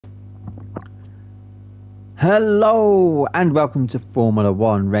Hello and welcome to Formula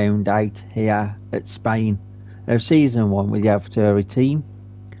 1 Round 8 here at Spain of Season 1 with the AlphaTauri team.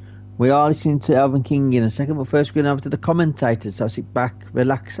 We are listening to Elvin King in a second, but first we're going over to the commentators, so sit back,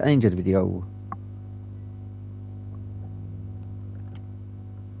 relax and enjoy the video.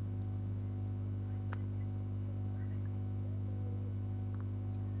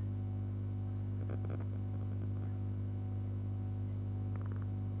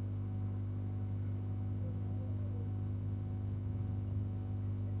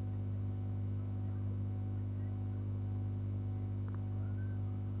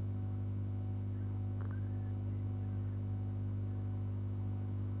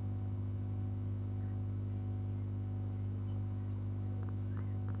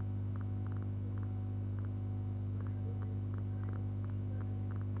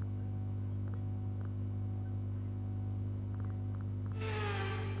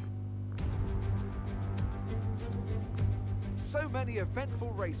 So many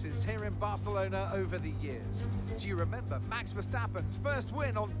eventful races here in Barcelona over the years. Do you remember Max Verstappen's first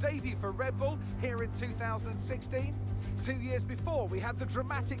win on debut for Red Bull here in 2016? 2 years before, we had the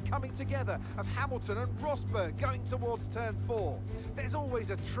dramatic coming together of Hamilton and Rosberg going towards turn 4. There's always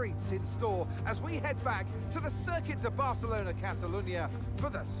a treat in store as we head back to the Circuit de Barcelona Catalunya for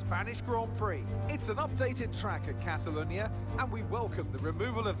the Spanish Grand Prix. It's an updated track at Catalunya, and we welcome the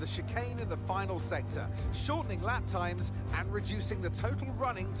removal of the chicane in the final sector, shortening lap times and reducing the total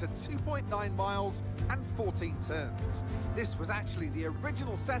running to 2.9 miles and 14 turns. This was actually the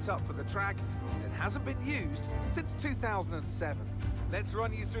original setup for the track, and it hasn't been used since 2007. Let's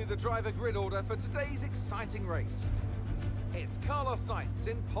run you through the driver grid order for today's exciting race. It's Carlos Sainz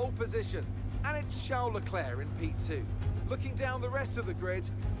in pole position, and it's Charles Leclerc in P2. Looking down the rest of the grid,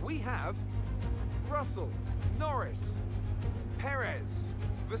 we have Russell, Norris, Perez,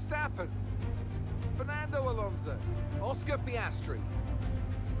 Verstappen, Fernando Alonso, Oscar Piastri,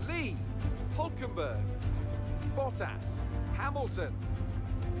 Lee, Hülkenberg, Bottas, Hamilton,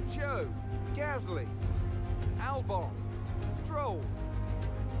 Joe, Gasly, Albon, Stroll,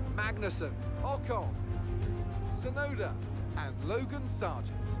 Magnussen, Ocon, Tsunoda and Logan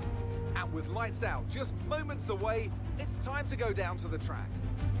Sargent. And with lights out just moments away, it's time to go down to the track.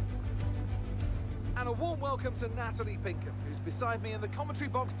 And a warm welcome to Natalie Pinkham, who's beside me in the commentary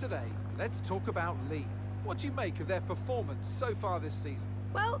box today. Let's talk about Lee. What do you make of their performance so far this season?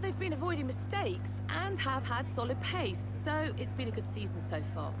 Well, they've been avoiding mistakes and have had solid pace, so it's been a good season so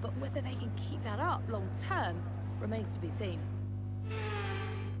far. But whether they can keep that up long term remains to be seen.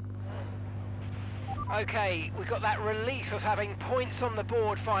 Okay, we've got that relief of having points on the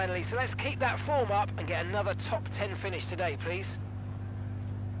board finally, so let's keep that form up and get another top 10 finish today, please.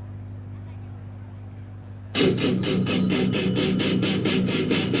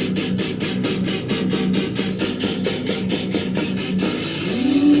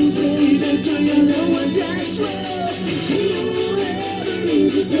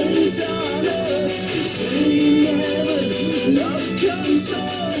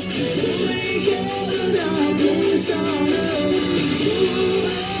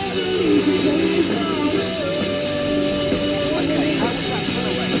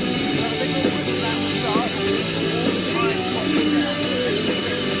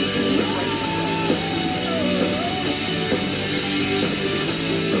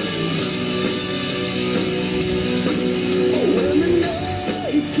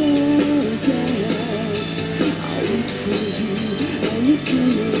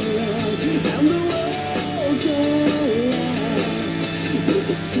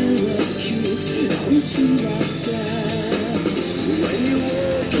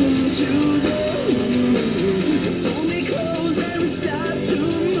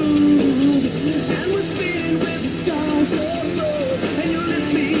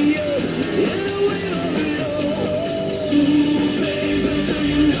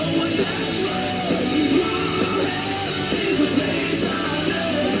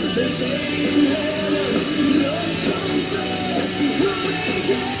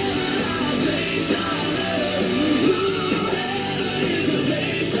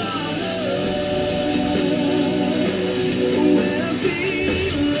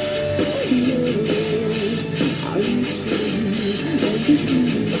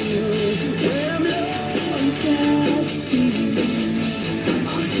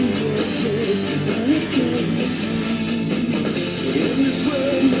 In this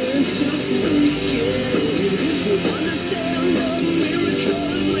world, we're just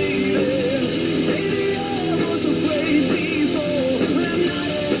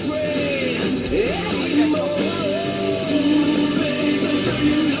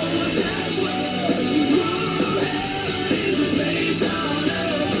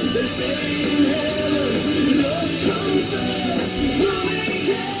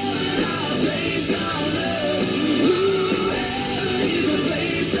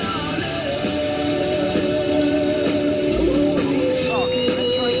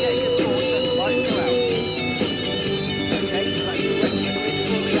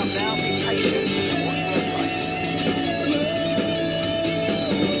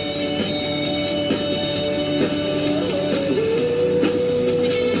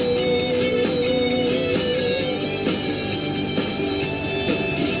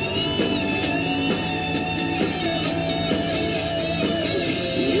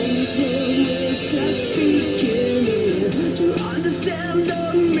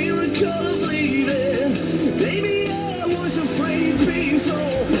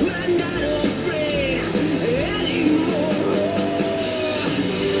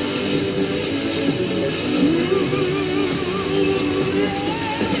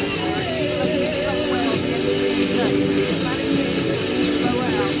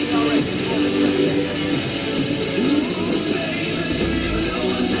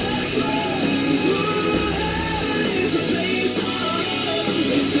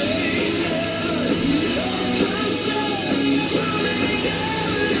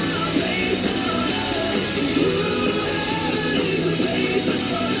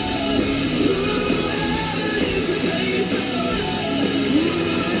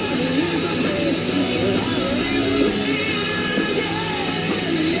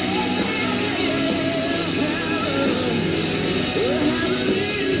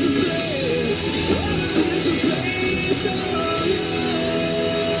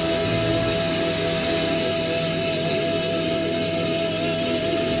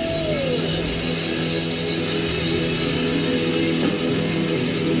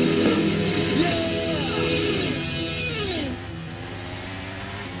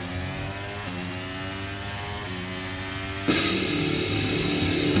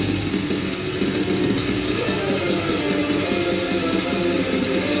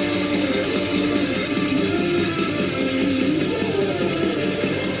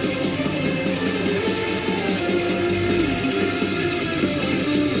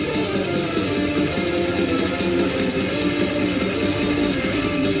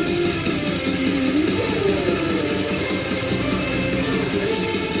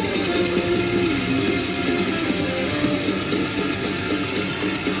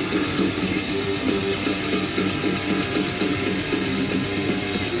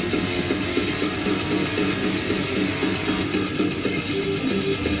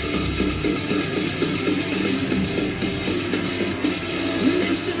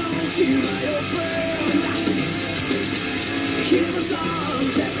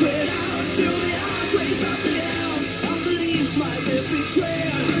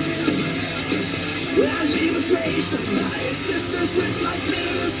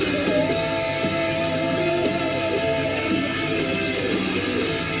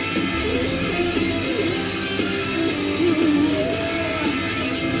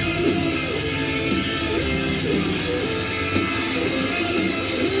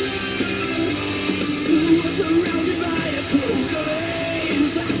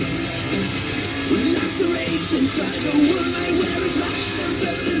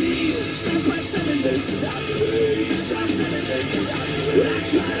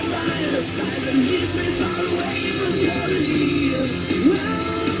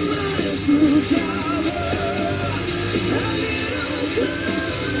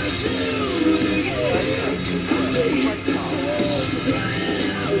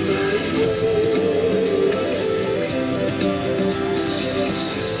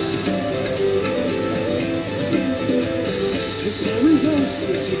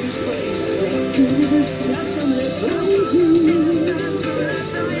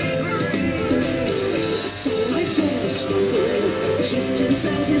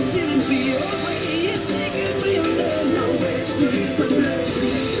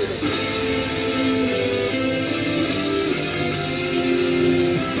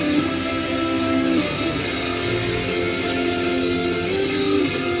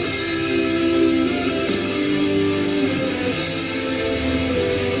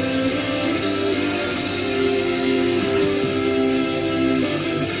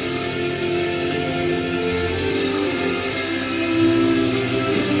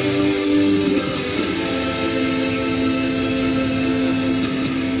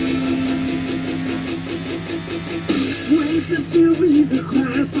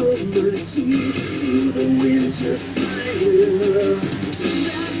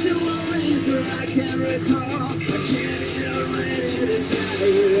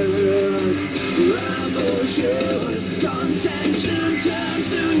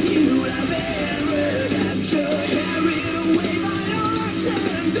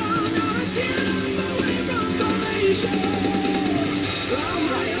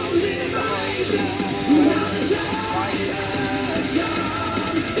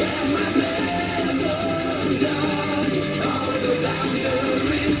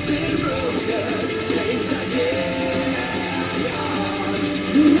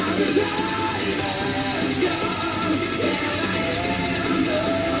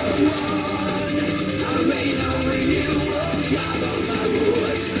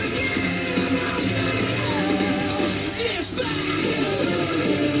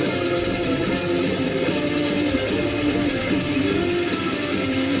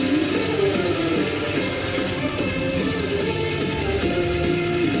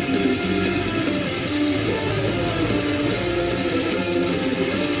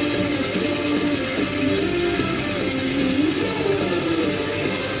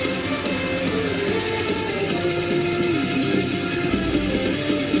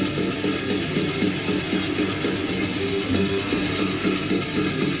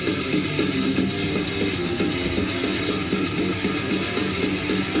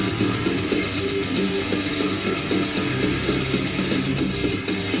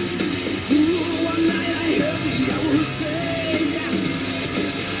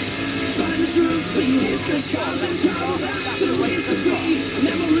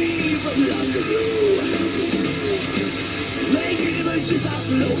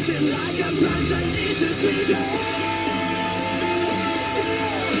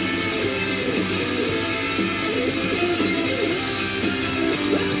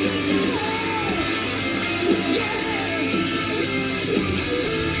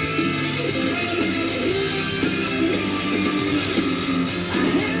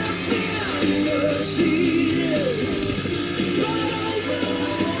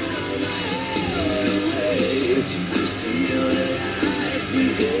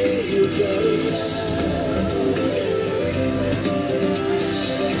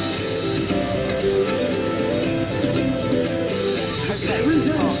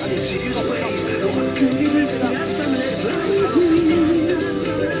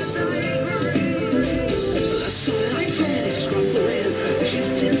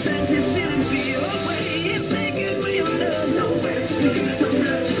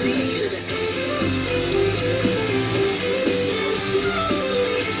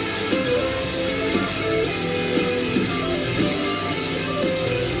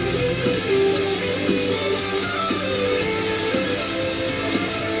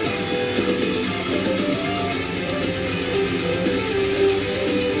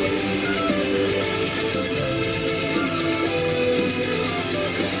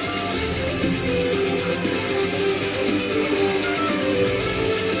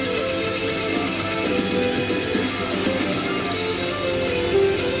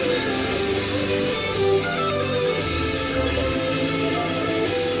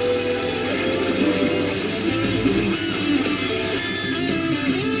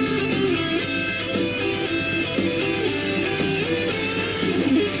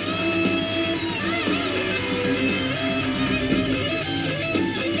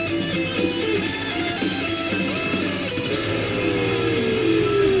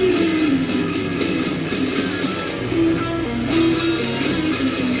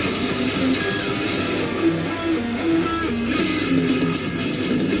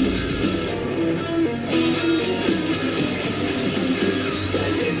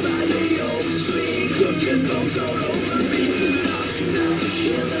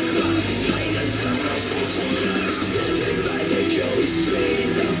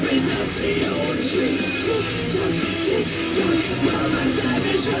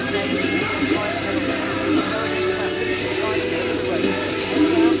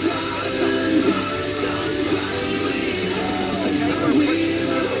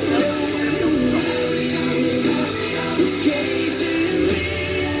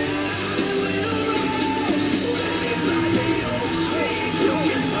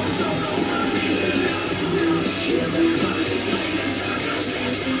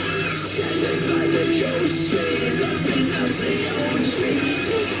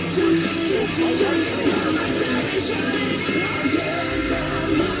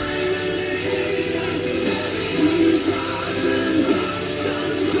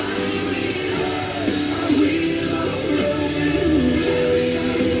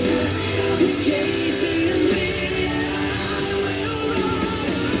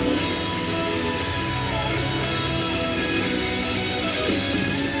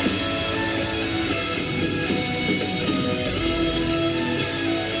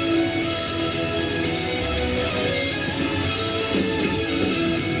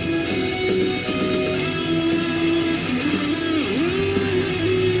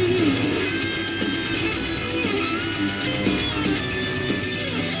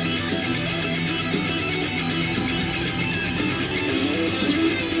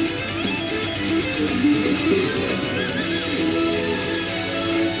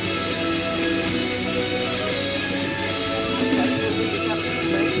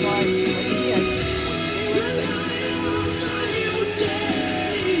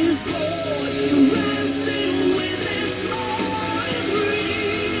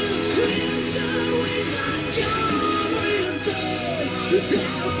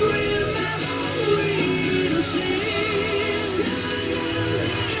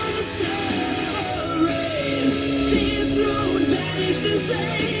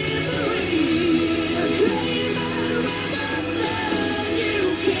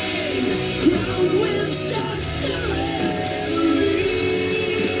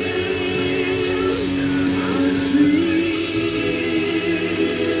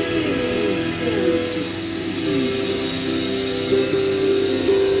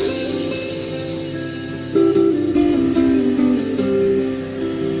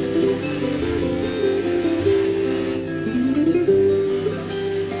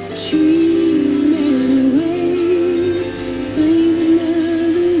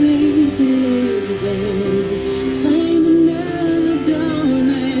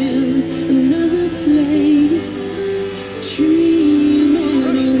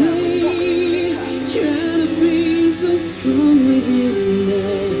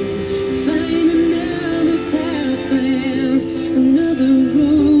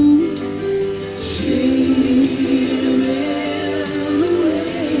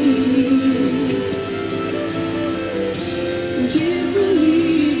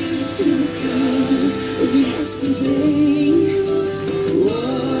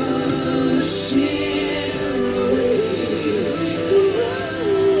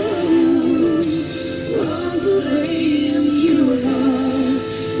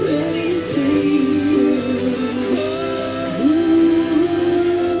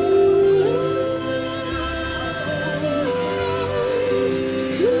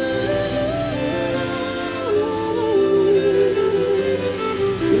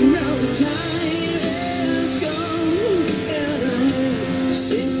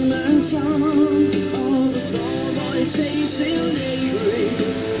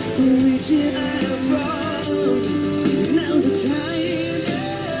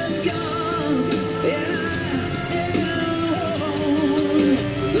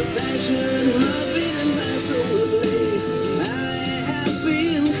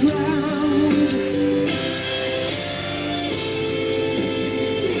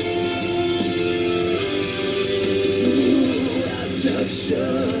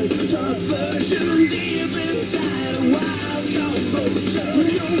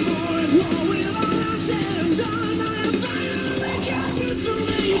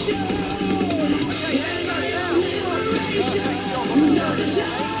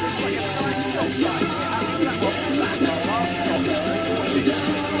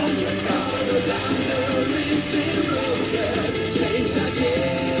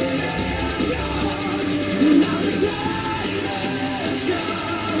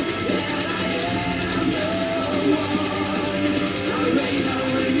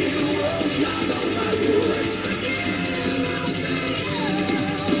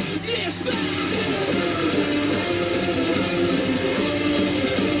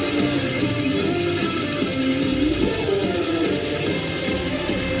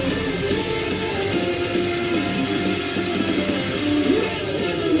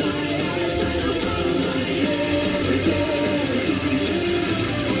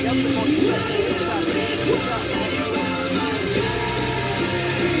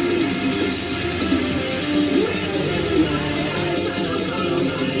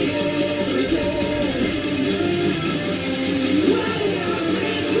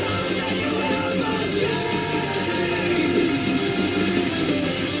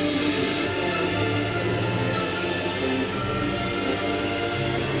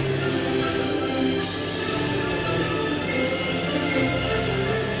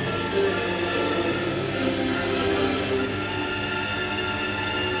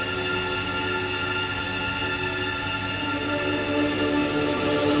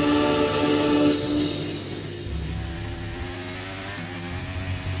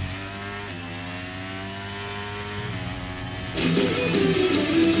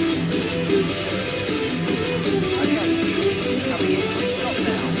Okay, coming into a stop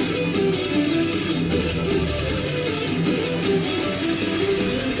now.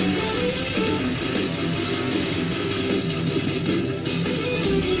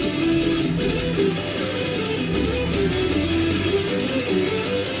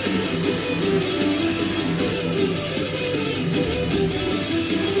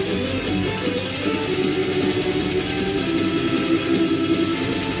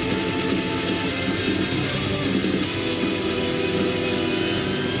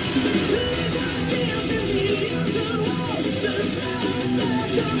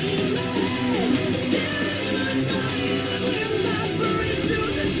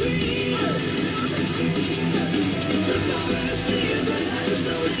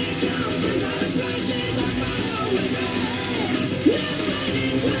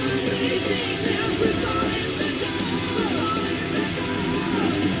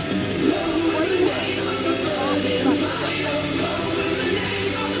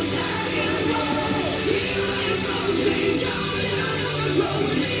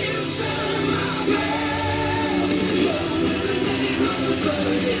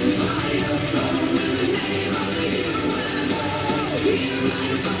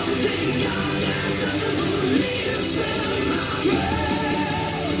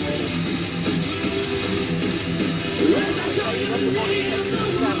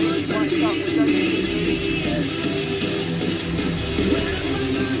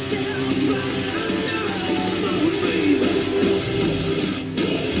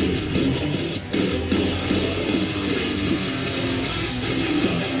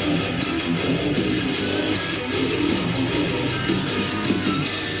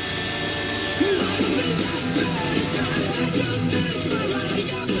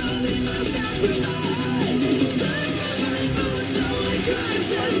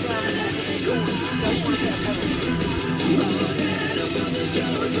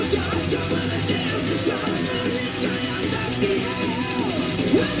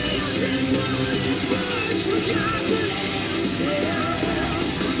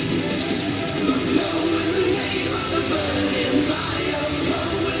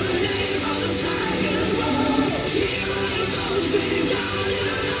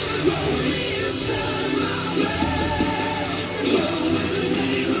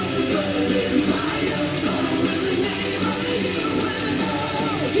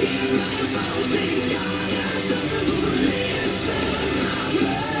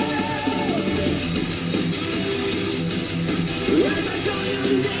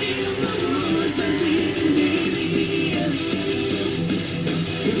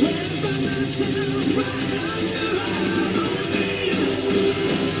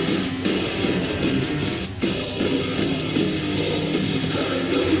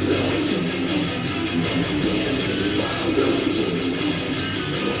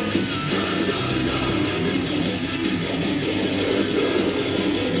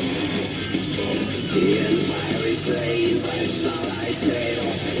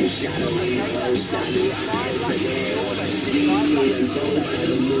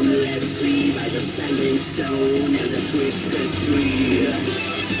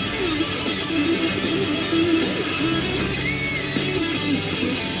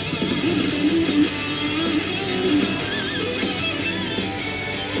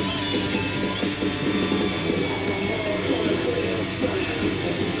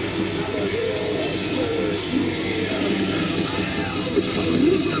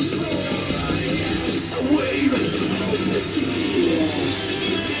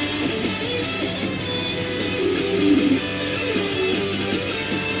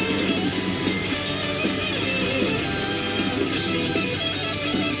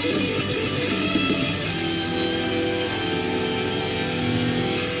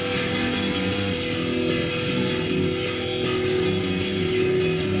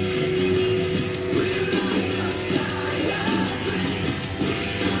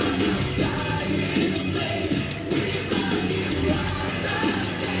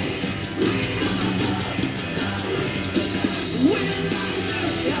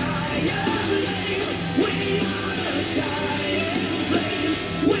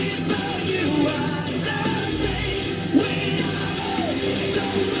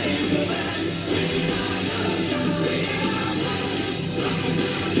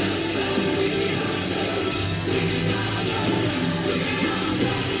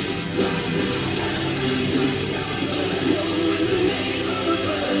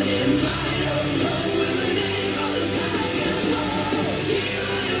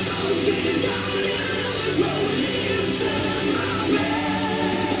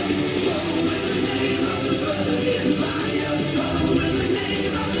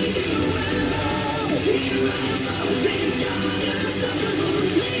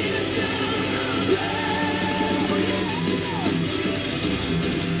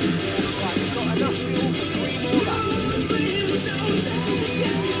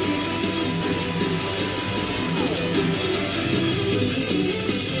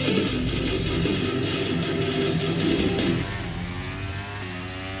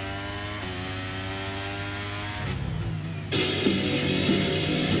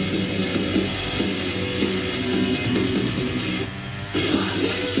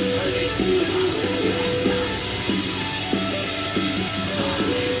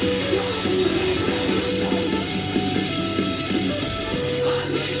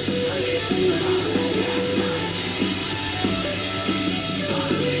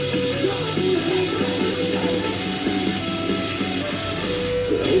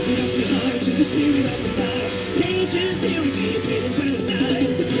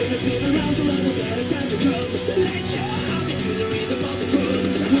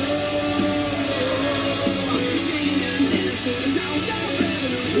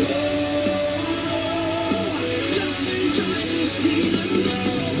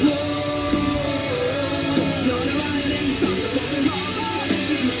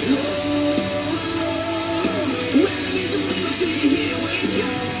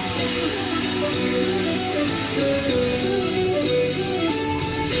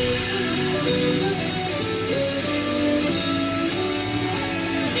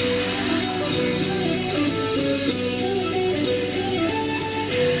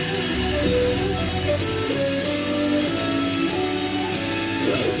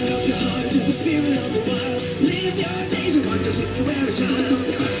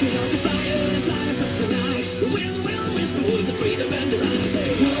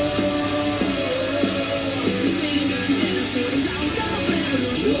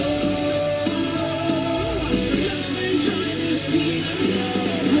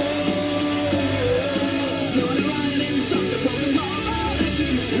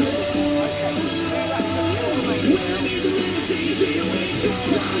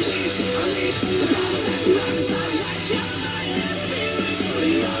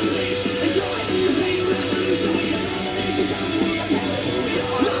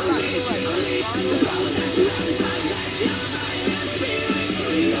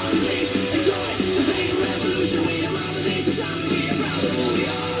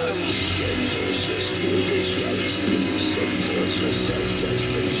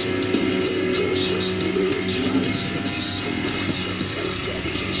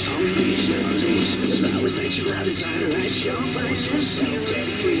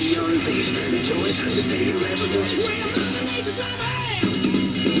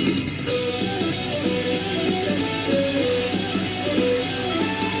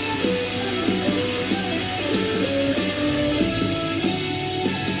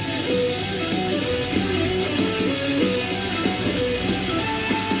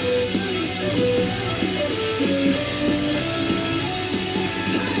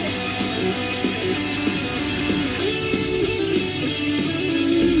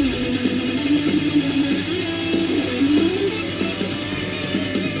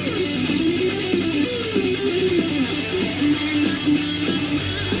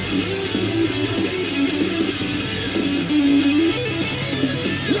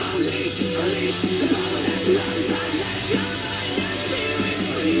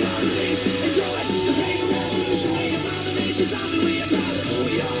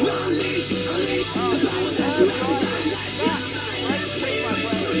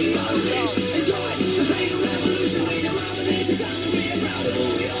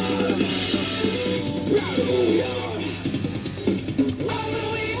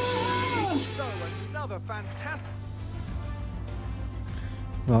 Fantastic.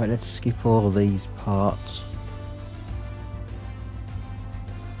 Right, let's skip all of these parts.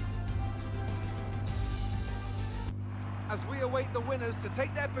 As we await the winners to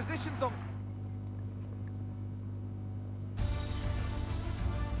take their positions on.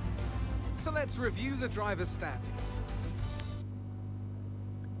 So let's review the drivers' standings.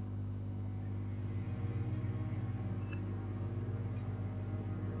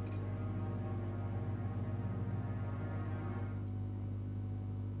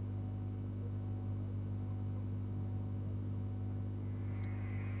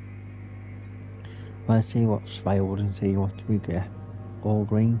 Let's see what's failed and see what we get. All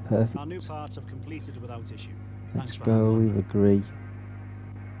green, perfect. Our new parts have completed without issue. Let's go with agree.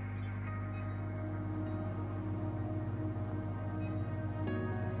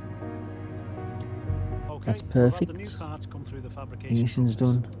 Okay, That's perfect. the new parts come through the fabrication Ignition's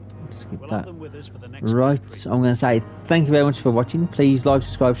done. Skip we'll that. have them with us for the next Right, I'm going to say thank you very much for watching. Please like,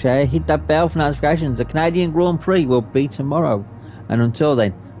 subscribe, share, hit that bell for notifications. The Canadian Grand Prix will be tomorrow. And until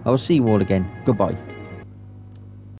then, I will see you all again. Goodbye.